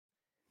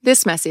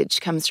This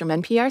message comes from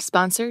NPR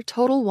sponsor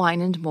Total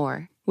Wine &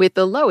 More. With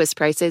the lowest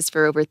prices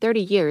for over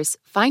 30 years,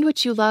 find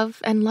what you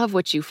love and love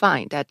what you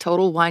find at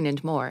Total Wine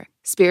 & More.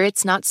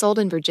 Spirits not sold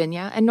in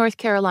Virginia and North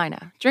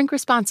Carolina. Drink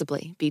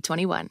responsibly.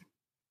 B21.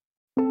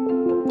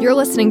 You're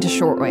listening to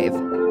Shortwave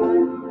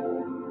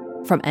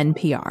from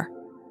NPR.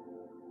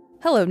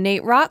 Hello,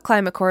 Nate Rock,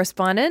 climate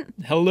correspondent.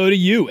 Hello to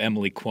you,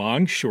 Emily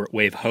Kwong,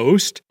 Shortwave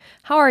host.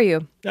 How are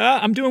you?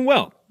 I'm doing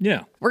well,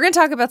 yeah. We're going to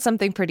talk about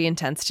something pretty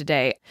intense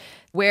today.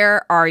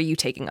 Where are you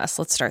taking us?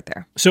 Let's start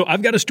there. So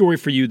I've got a story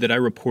for you that I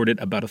reported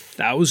about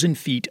 1,000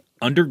 feet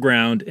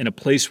underground in a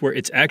place where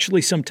it's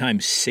actually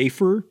sometimes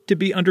safer to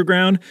be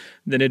underground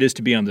than it is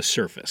to be on the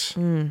surface.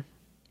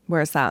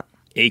 Where's that?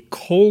 A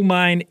coal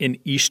mine in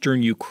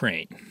eastern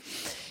Ukraine.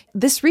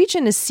 This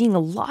region is seeing a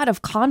lot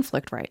of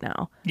conflict right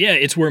now. Yeah,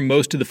 it's where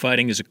most of the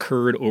fighting has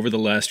occurred over the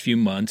last few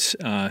months.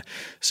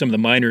 Some of the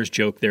miners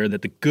joke there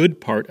that the good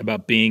part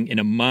about being in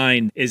a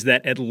mine is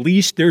that at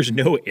least there's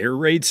no air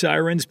raid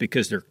sirens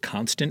because they're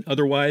constant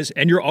otherwise,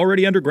 and you're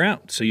already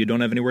underground, so you don't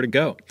have anywhere to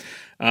go.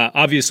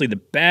 Obviously, the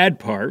bad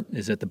part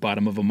is at the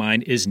bottom of a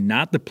mine is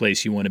not the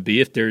place you want to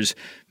be if there's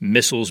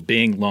missiles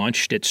being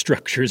launched at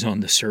structures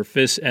on the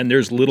surface and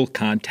there's little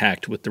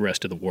contact with the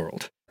rest of the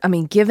world. I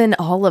mean, given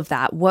all of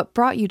that, what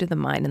brought you to the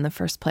mine in the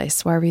first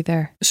place? Why are we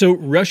there? So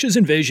Russia's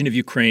invasion of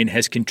Ukraine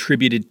has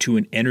contributed to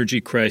an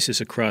energy crisis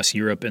across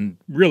Europe and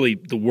really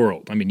the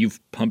world. I mean, you've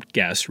pumped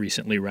gas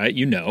recently, right?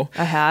 You know.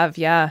 I have,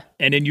 yeah.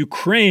 And in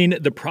Ukraine,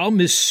 the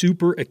problem is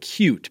super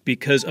acute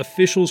because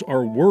officials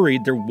are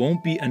worried there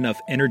won't be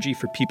enough energy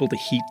for people to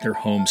heat their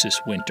homes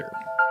this winter.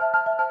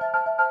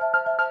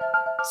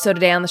 So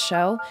today on the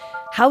show,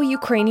 how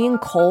Ukrainian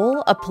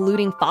coal, a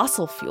polluting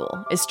fossil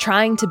fuel, is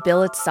trying to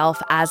bill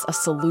itself as a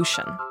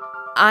solution.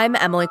 I'm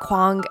Emily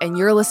Kwong, and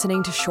you're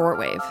listening to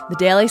Shortwave, the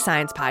daily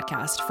science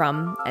podcast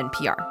from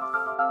NPR.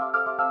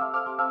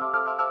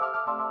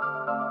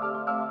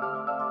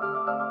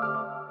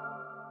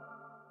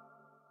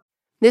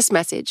 This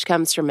message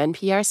comes from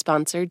NPR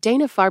sponsor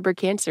Dana-Farber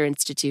Cancer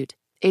Institute.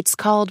 It's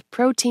called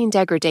protein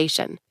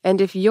degradation,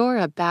 and if you're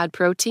a bad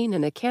protein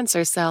in a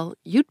cancer cell,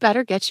 you'd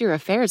better get your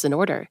affairs in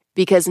order.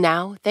 Because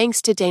now,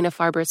 thanks to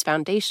Dana-Farber's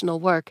foundational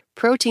work,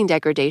 protein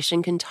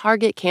degradation can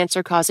target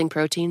cancer-causing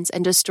proteins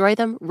and destroy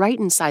them right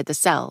inside the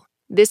cell.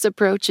 This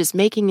approach is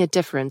making a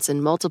difference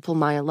in multiple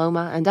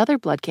myeloma and other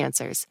blood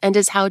cancers, and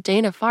is how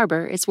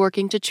Dana-Farber is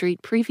working to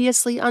treat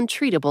previously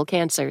untreatable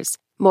cancers.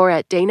 More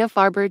at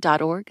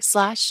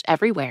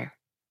danafarber.org/everywhere.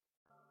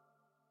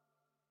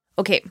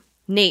 Okay,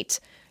 Nate,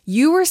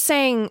 you were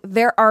saying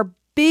there are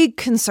big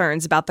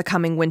concerns about the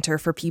coming winter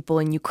for people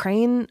in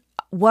Ukraine.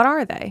 What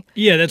are they?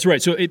 Yeah, that's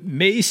right. So it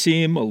may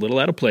seem a little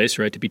out of place,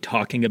 right, to be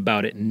talking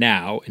about it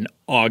now in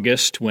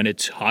August when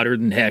it's hotter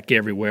than heck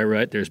everywhere,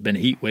 right? There's been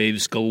heat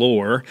waves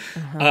galore.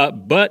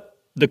 But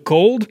the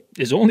cold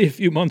is only a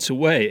few months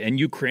away, and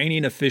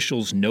Ukrainian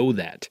officials know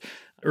that.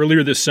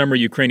 Earlier this summer,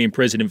 Ukrainian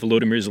President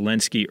Volodymyr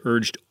Zelensky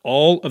urged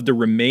all of the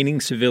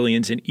remaining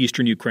civilians in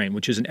eastern Ukraine,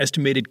 which is an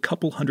estimated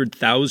couple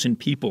 100,000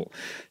 people,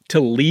 to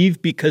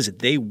leave because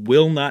they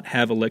will not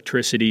have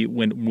electricity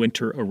when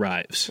winter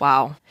arrives.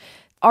 Wow.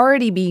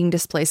 Already being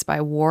displaced by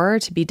war,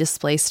 to be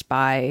displaced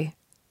by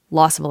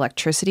loss of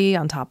electricity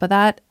on top of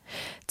that,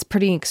 it's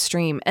pretty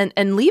extreme.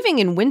 And leaving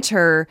in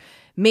winter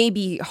may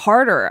be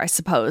harder, I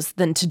suppose,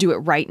 than to do it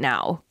right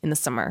now in the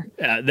summer.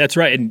 That's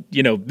right. And,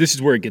 this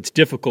is where it gets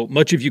difficult.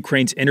 Much of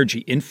Ukraine's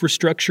energy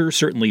infrastructure,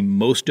 certainly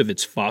most of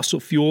its fossil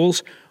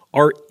fuels,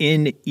 are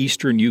in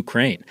eastern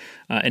Ukraine.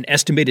 An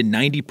estimated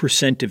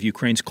 90% of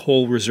Ukraine's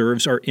coal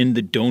reserves are in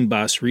the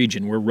Donbas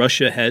region, where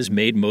Russia has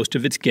made most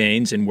of its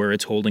gains and where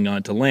it's holding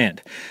on to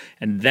land.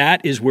 And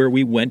that is where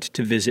we went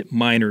to visit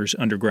miners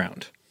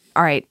underground.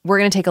 All right, we're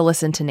going to take a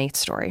listen to Nate's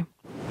story.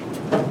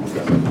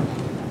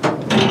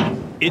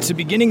 It's the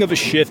beginning of a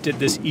shift at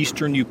this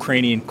eastern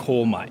Ukrainian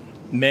coal mine.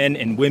 Men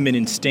and women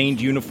in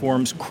stained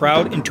uniforms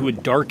crowd into a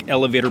dark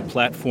elevator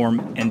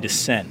platform and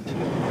descend.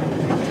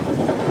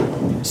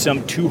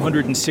 Some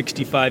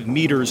 265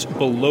 meters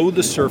below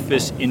the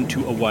surface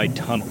into a wide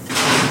tunnel.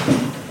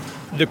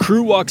 The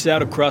crew walks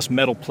out across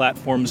metal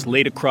platforms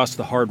laid across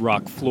the hard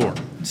rock floor,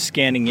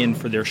 scanning in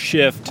for their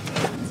shift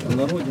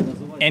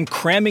and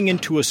cramming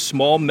into a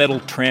small metal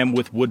tram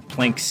with wood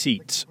plank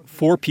seats,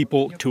 4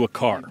 people to a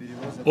car.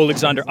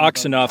 Alexander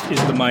Aksanov is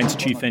the mine's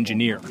chief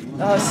engineer.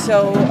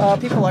 So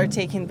people are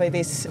taken by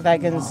these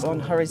wagons on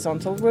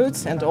horizontal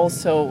routes and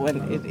also when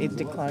it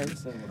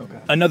declines.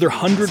 Another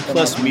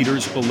 100-plus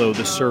meters below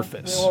the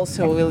surface. We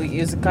also will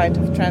use a kind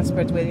of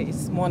transport where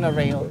it's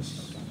monorail.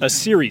 A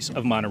series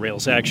of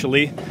monorails,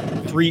 actually,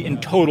 3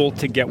 in total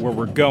to get where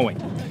we're going.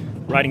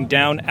 Riding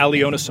down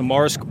Alyona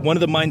Samarsk, one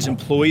of the mine's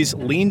employees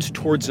leans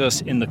towards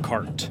us in the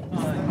cart.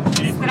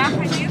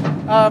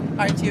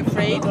 Aren't you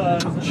afraid?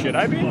 Should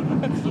I be? I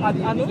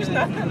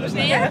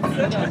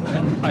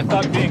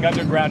thought being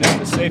underground is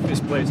the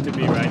safest place to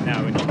be right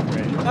now in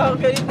Ukraine.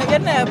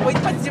 Наверное,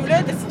 быть под землей —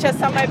 это сейчас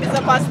самое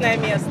безопасное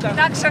место.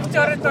 Так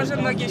шахтеры тоже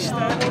многие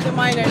считают. The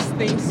miners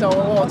think so,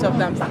 a lot of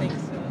them think so.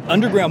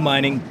 Underground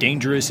mining,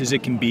 dangerous as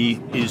it can be,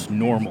 is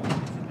normal.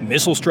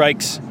 Missile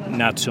strikes,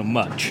 not so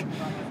much.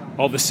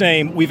 All the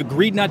same, we've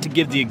agreed not to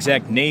give the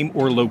exact name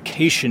or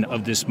location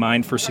of this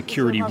mine for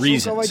security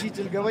reasons.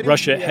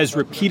 Russia has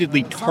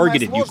repeatedly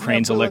targeted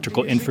Ukraine's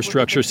electrical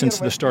infrastructure since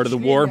the start of the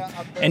war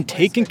and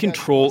taken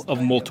control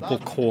of multiple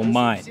coal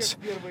mines.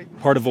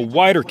 Part of a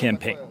wider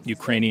campaign,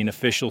 Ukrainian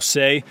officials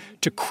say,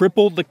 to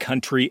cripple the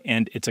country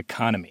and its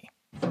economy.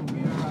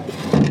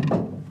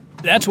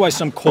 That's why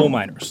some coal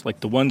miners,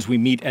 like the ones we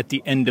meet at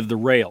the end of the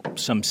rail,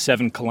 some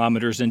 7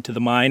 kilometers into the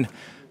mine,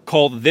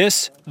 call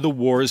this the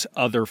war's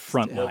other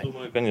front line.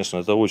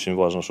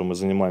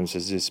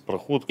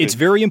 It's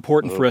very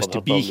important for us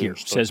to be here,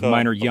 says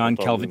miner Jan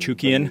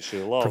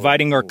Kalvachukian,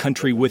 providing our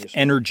country with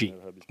energy,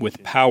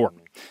 with power.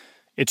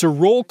 It's a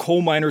role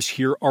coal miners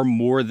here are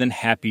more than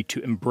happy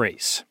to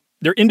embrace.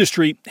 Their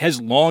industry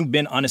has long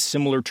been on a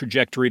similar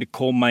trajectory to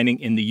coal mining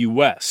in the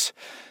U.S.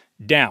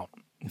 Down,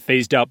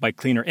 phased out by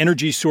cleaner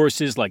energy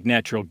sources like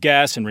natural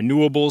gas and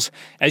renewables,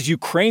 as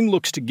Ukraine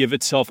looks to give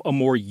itself a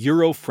more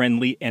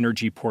Euro-friendly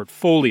energy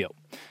portfolio.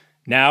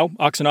 Now,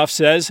 Aksenov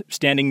says,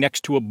 standing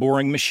next to a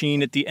boring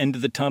machine at the end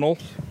of the tunnel,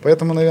 I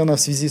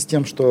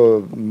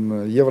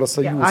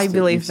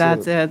believe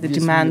that the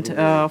demand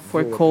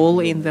for coal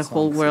in the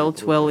whole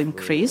world will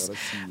increase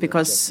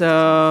because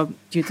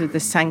due to the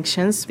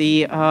sanctions,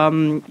 the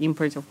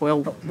import of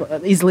oil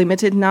is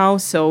limited now,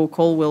 so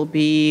coal will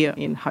be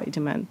in high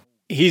demand.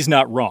 He's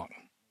not wrong.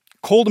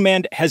 Coal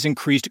demand has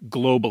increased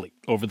globally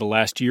over the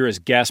last year as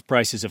gas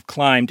prices have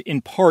climbed,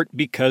 in part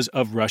because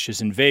of Russia's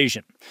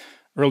invasion.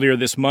 Earlier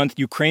this month,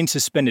 Ukraine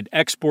suspended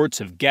exports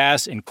of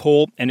gas and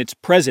coal, and its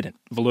president,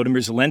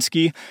 Volodymyr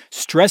Zelensky,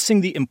 stressing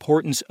the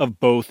importance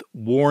of both,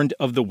 warned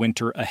of the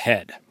winter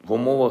ahead. Due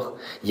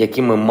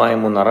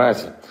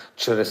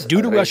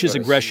to Russia's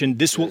aggression,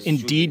 this will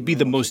indeed be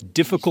the most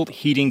difficult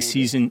heating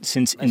season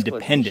since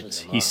independence,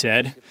 he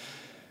said.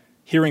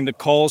 Hearing the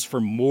calls for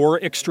more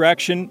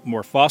extraction,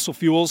 more fossil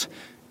fuels,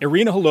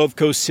 Irina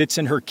Holovko sits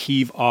in her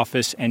Kyiv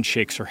office and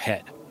shakes her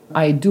head.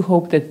 I do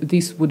hope that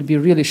this would be a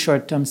really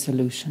short-term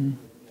solution.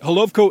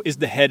 Holovko is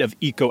the head of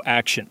Eco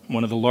Action,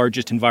 one of the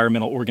largest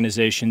environmental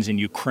organizations in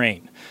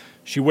Ukraine.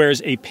 She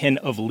wears a pin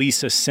of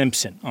Lisa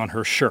Simpson on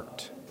her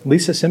shirt.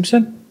 Lisa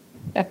Simpson?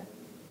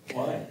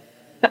 Why?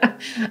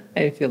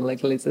 I feel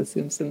like Lisa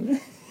Simpson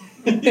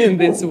in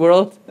this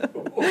world.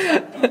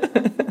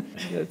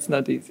 It's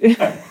not easy.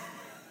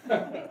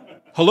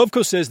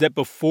 Holovko says that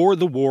before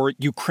the war,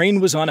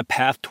 Ukraine was on a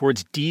path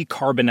towards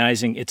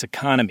decarbonizing its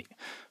economy.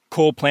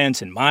 Coal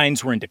plants and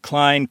mines were in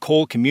decline.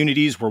 Coal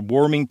communities were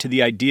warming to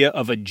the idea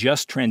of a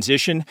just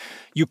transition.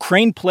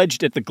 Ukraine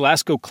pledged at the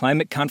Glasgow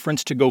Climate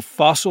Conference to go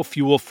fossil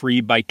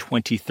fuel-free by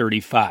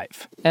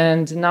 2035.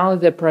 And now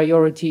the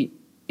priority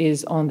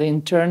is on the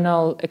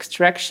internal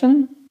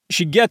extraction.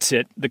 She gets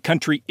it. The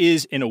country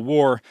is in a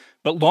war.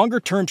 But longer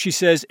term, she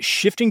says,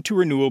 shifting to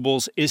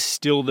renewables is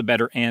still the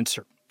better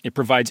answer. It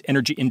provides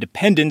energy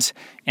independence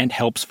and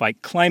helps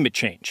fight climate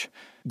change.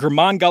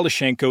 German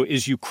Galushenko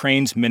is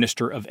Ukraine's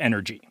Minister of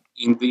Energy.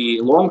 In the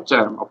long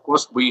term, of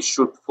course, we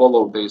should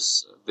follow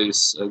this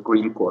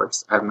green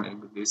course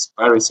and this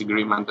Paris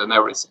Agreement and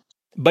everything.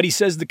 But he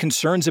says the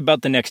concerns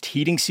about the next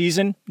heating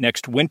season,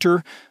 next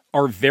winter,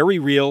 are very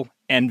real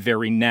and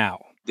very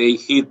now. They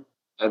hit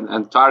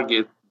and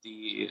target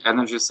the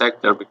energy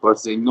sector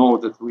because they know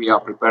that we are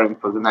preparing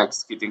for the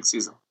next heating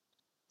season.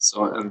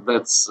 So, and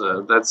that's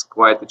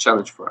quite a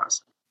challenge for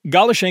us.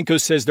 Galushenko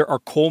says there are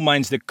coal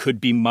mines that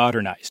could be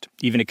modernized,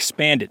 even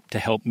expanded to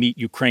help meet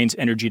Ukraine's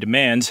energy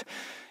demands.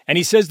 And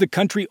he says the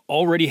country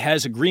already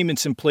has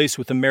agreements in place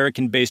with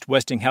American-based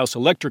Westinghouse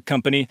Electric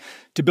Company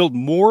to build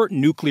more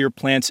nuclear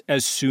plants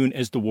as soon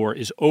as the war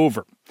is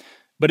over.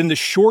 But in the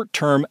short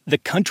term, the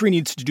country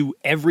needs to do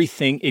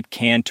everything it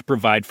can to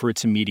provide for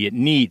its immediate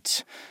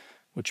needs.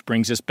 Which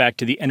brings us back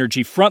to the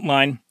energy front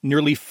line,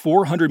 nearly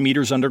 400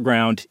 meters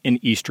underground in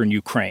eastern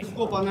Ukraine.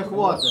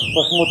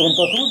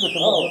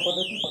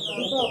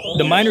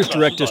 The miners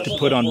direct us to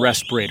put on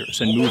respirators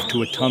and move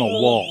to a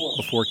tunnel wall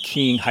before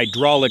keying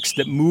hydraulics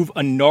that move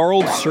a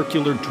gnarled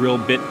circular drill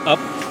bit up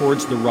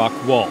towards the rock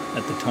wall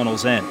at the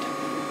tunnel's end.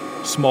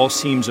 Small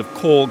seams of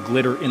coal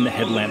glitter in the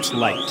headlamp's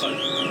light.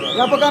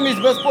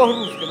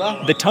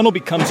 The tunnel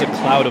becomes a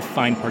cloud of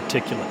fine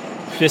particulate.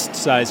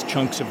 Fist-sized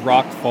chunks of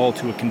rock fall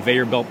to a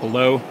conveyor belt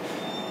below.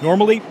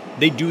 Normally,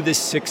 they do this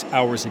 6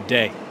 hours a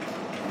day.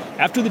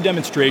 After the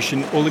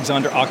demonstration,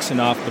 Oleksandr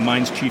Aksenov, the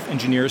mine's chief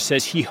engineer,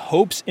 says he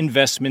hopes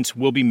investments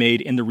will be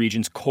made in the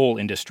region's coal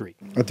industry.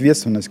 After the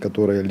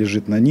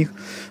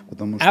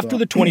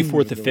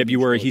 24th of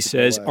February, he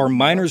says, our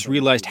miners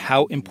realized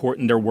how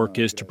important their work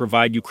is to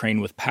provide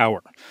Ukraine with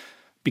power.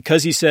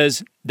 Because, he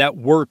says, that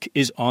work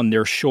is on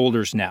their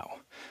shoulders now.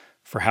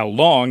 For how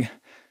long,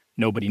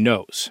 nobody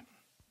knows.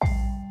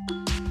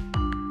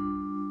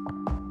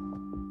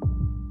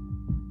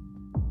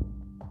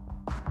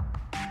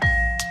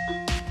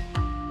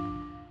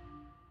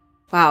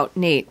 Wow,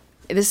 Nate,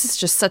 this is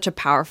just such a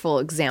powerful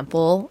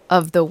example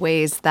of the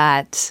ways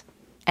that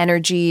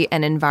energy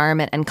and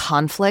environment and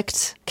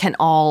conflict can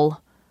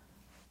all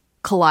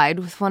collide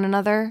with one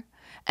another.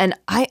 And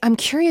I'm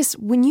curious,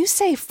 when you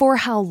say for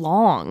how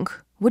long,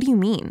 what do you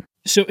mean?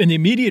 So in the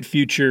immediate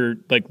future,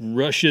 like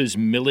Russia's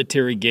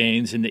military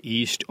gains in the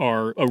east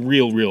are a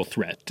real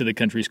threat to the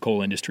country's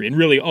coal industry and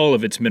really all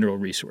of its mineral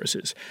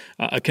resources.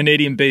 A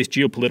Canadian-based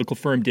geopolitical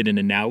firm did an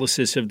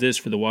analysis of this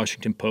for the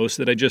Washington Post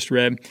that I just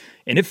read,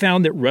 and it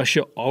found that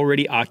Russia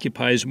already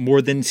occupies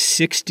more than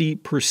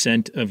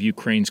 60% of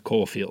Ukraine's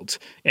coal fields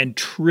and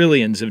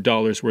trillions of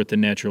dollars worth of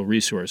natural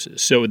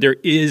resources. So there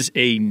is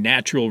a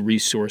natural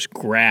resource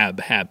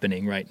grab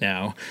happening right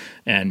now,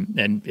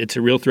 and it's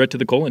a real threat to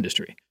the coal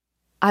industry.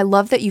 I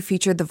love that you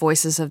featured the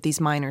voices of these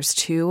miners,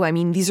 too. I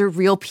mean, these are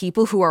real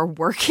people who are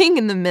working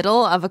in the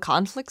middle of a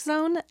conflict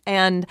zone.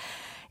 And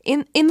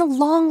in the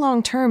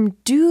long term,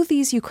 do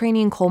these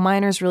Ukrainian coal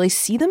miners really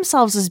see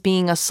themselves as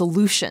being a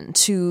solution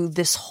to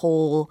this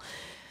whole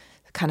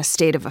kind of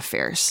state of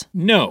affairs?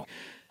 No.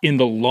 In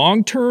the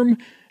long term,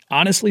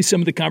 honestly,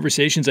 some of the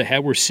conversations I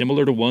had were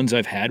similar to ones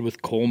I've had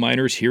with coal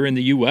miners here in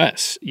the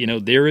U.S. You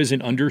know, there is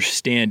an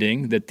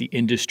understanding that the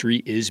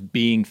industry is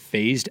being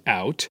phased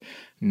out.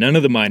 None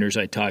of the miners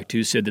I talked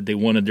to said that they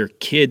wanted their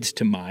kids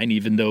to mine,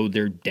 even though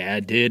their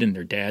dad did and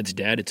their dad's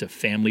dad. It's a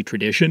family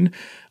tradition,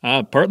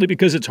 partly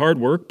because it's hard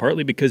work,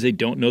 partly because they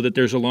don't know that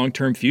there's a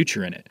long-term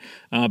future in it.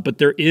 But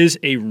there is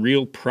a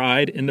real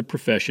pride in the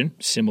profession,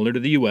 similar to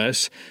the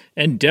U.S.,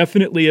 and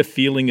definitely a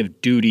feeling of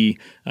duty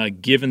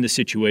given the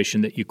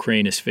situation that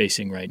Ukraine is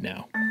facing right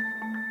now.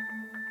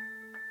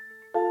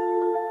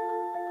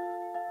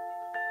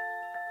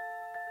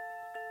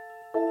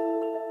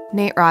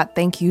 Nate Rott,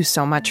 thank you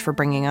so much for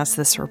bringing us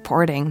this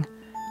reporting.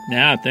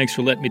 Yeah, thanks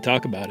for letting me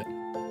talk about it.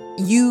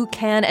 You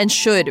can and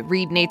should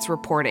read Nate's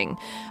reporting,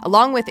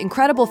 along with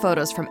incredible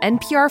photos from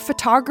NPR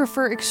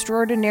photographer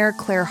extraordinaire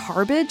Claire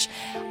Harbage,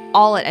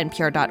 all at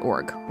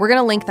npr.org. We're going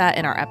to link that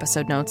in our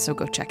episode notes, so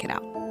go check it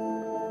out.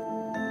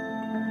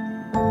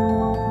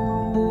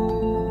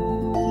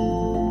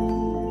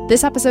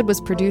 This episode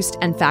was produced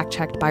and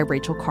fact-checked by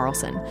Rachel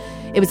Carlson.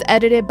 It was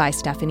edited by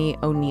Stephanie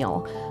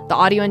O'Neill. The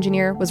audio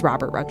engineer was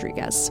Robert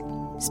Rodriguez.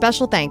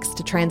 Special thanks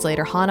to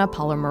translator Hanna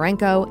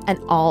Polomarenko and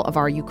all of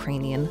our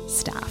Ukrainian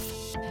staff.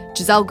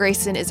 Giselle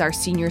Grayson is our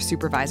senior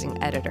supervising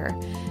editor.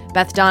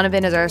 Beth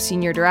Donovan is our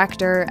senior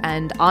director,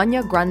 and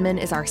Anya Grunman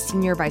is our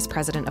senior vice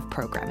president of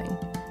programming.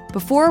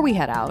 Before we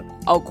head out,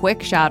 a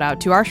quick shout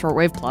out to our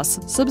Shortwave Plus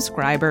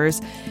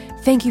subscribers.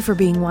 Thank you for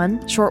being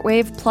one.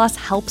 Shortwave Plus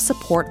helps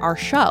support our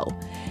show.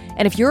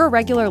 And if you're a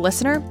regular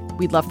listener,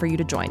 we'd love for you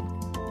to join.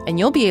 And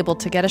you'll be able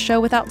to get a show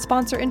without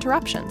sponsor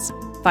interruptions.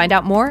 Find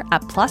out more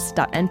at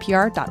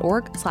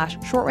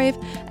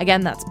plus.npr.org/shortwave.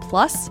 Again, that's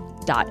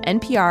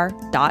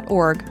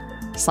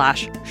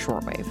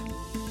plus.npr.org/shortwave.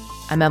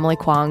 I'm Emily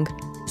Kwong.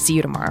 See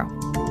you tomorrow.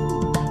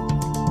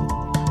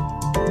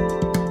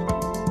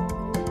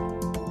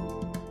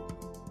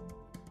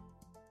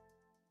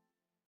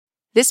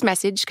 This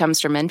message comes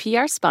from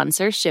NPR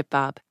sponsor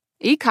ShipBob.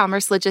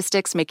 E-commerce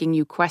logistics making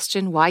you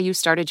question why you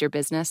started your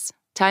business?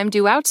 Time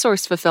to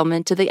outsource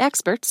fulfillment to the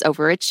experts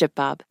over at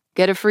ShipBob.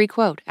 Get a free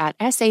quote at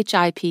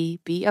shipbob.com.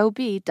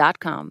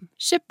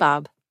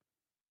 ShipBob.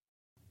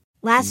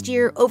 Last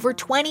year, over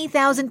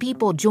 20,000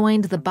 people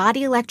joined the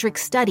Body Electric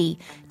study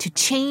to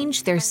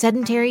change their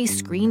sedentary,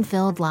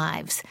 screen-filled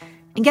lives.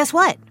 And guess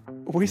what?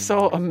 We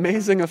saw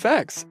amazing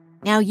effects.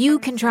 Now you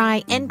can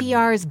try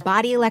NPR's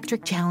Body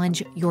Electric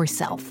Challenge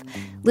yourself.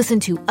 Listen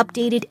to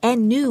updated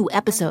and new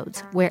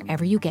episodes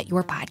wherever you get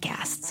your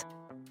podcasts.